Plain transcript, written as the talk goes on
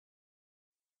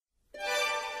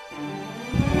What's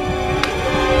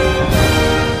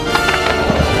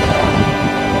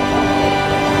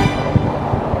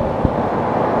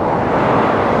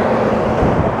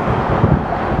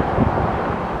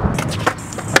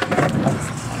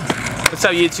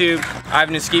up YouTube?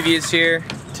 Ivan Esquivius here.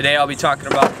 Today I'll be talking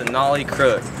about the Nollie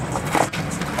Crook.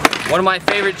 One of my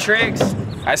favorite tricks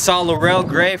I saw Laurel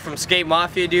Gray from Skate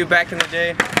Mafia do back in the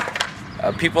day.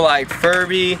 People like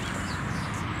Furby,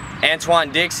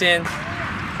 Antoine Dixon,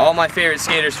 all my favorite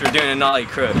skaters were doing a Nollie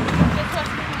Crook.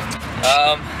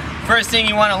 First thing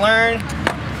you want to learn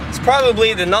is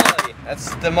probably the Nollie.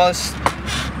 That's the most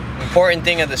important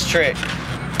thing of this trick.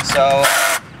 So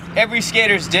every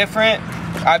skater's different.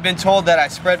 I've been told that I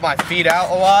spread my feet out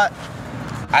a lot.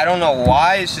 I don't know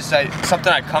why, it's just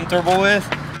something I'm comfortable with.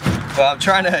 But I'm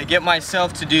trying to get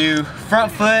myself to do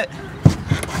front foot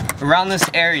around this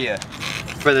area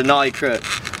for the Nollie Crook.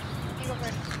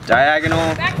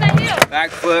 Diagonal, back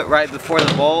foot right before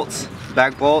the bolts,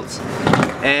 back bolts.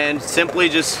 And simply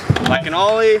just like an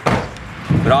ollie,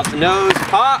 put off the nose,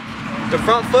 pop the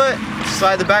front foot,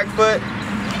 slide the back foot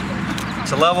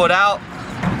to level it out.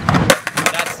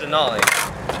 That's the Nollie.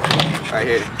 Right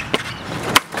here.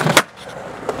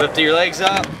 Lift your legs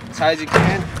up as high as you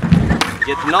can.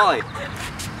 Get the Nollie.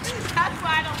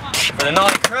 For the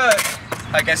Nollie Crook,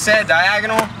 like I said,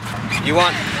 diagonal. You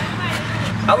want,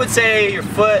 I would say your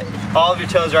foot, all of your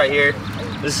toes right here.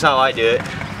 This is how I do it.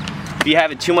 If you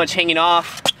have it too much hanging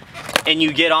off and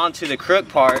you get onto the crook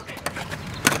part,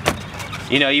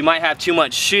 you know, you might have too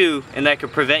much shoe and that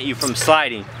could prevent you from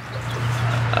sliding.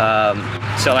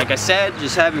 So like I said,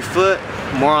 just have your foot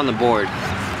more on the board.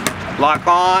 Lock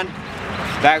on,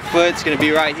 back foot's gonna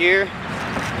be right here,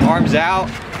 arms out.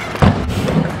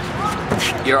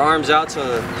 Your arms out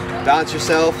to balance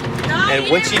yourself. And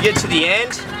once you get to the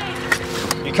end,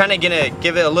 you're kind of gonna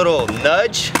give it a little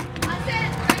nudge.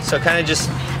 So kind of just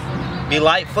be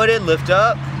light-footed, lift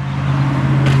up,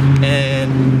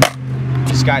 and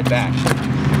just guide back.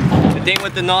 The thing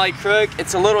with the Nollie Crook,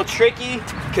 it's a little tricky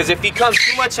because if you come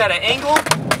too much at an angle,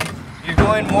 you're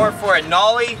going more for a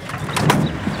Nollie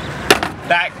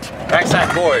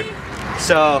backside board.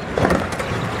 So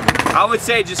I would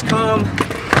say just come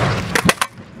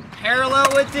parallel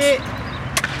with it,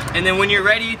 and then when you're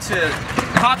ready to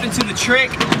pop into the trick,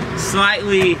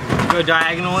 slightly go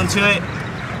diagonal into it,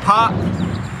 pop.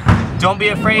 Don't be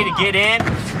afraid to get in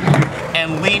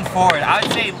and lean forward. I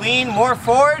would say lean more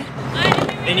forward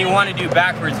than you want to do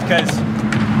backwards, because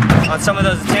on some of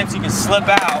those attempts you can slip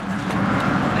out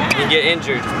and get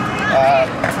injured.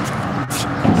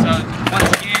 So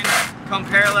once again, come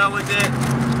parallel with it,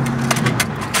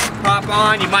 pop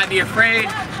on. You might be afraid.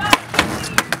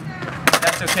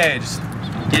 That's okay, just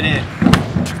get in.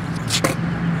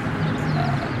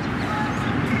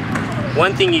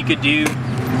 One thing you could do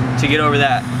to get over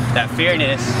that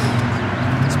fearness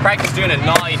is practice doing a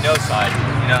Nollie no slide,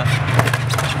 you know?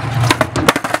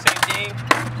 Same thing,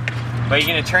 but you're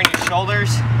gonna turn your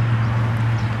shoulders.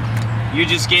 You're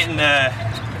just getting the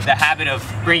habit of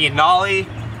bringing Nollie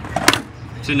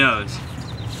to nose.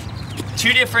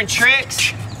 Two different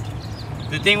tricks.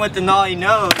 The thing with the Nollie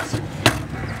nose,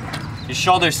 your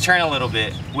shoulders turn a little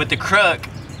bit. With the crook,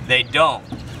 they don't.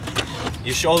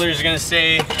 Your shoulders are gonna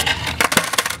stay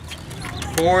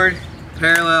forward,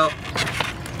 parallel,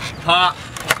 pop,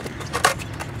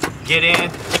 get in,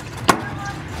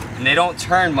 and they don't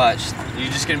turn much.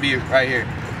 You're just gonna be right here,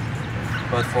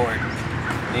 both forward.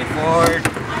 Lean forward,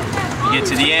 you get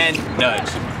to the end,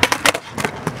 nudge.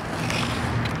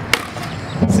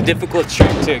 It's a difficult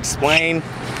trick to explain,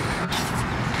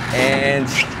 and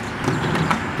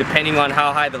depending on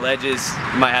how high the ledge is,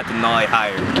 you might have to Nollie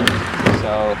higher.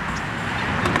 So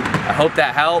I hope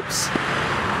that helps.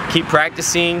 Keep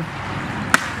practicing.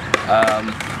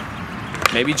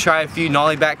 Maybe try a few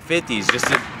Nollie back 50s just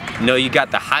to know you got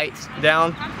the height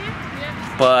down.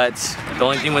 But the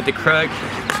only thing with the crook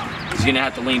is you're gonna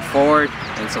have to lean forward,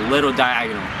 and it's a little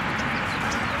diagonal.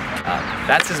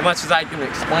 That's as much as I can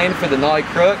explain for the Nollie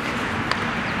Crook.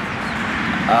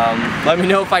 Let me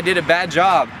know if I did a bad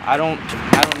job. I don't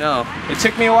know. It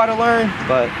took me a while to learn,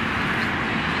 but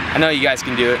I know you guys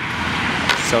can do it.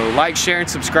 So like, share, and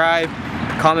subscribe.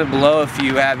 Comment below if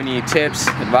you have any tips,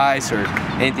 advice, or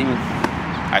anything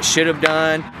I should have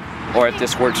done, or if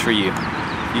this works for you.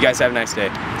 You guys have a nice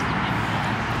day.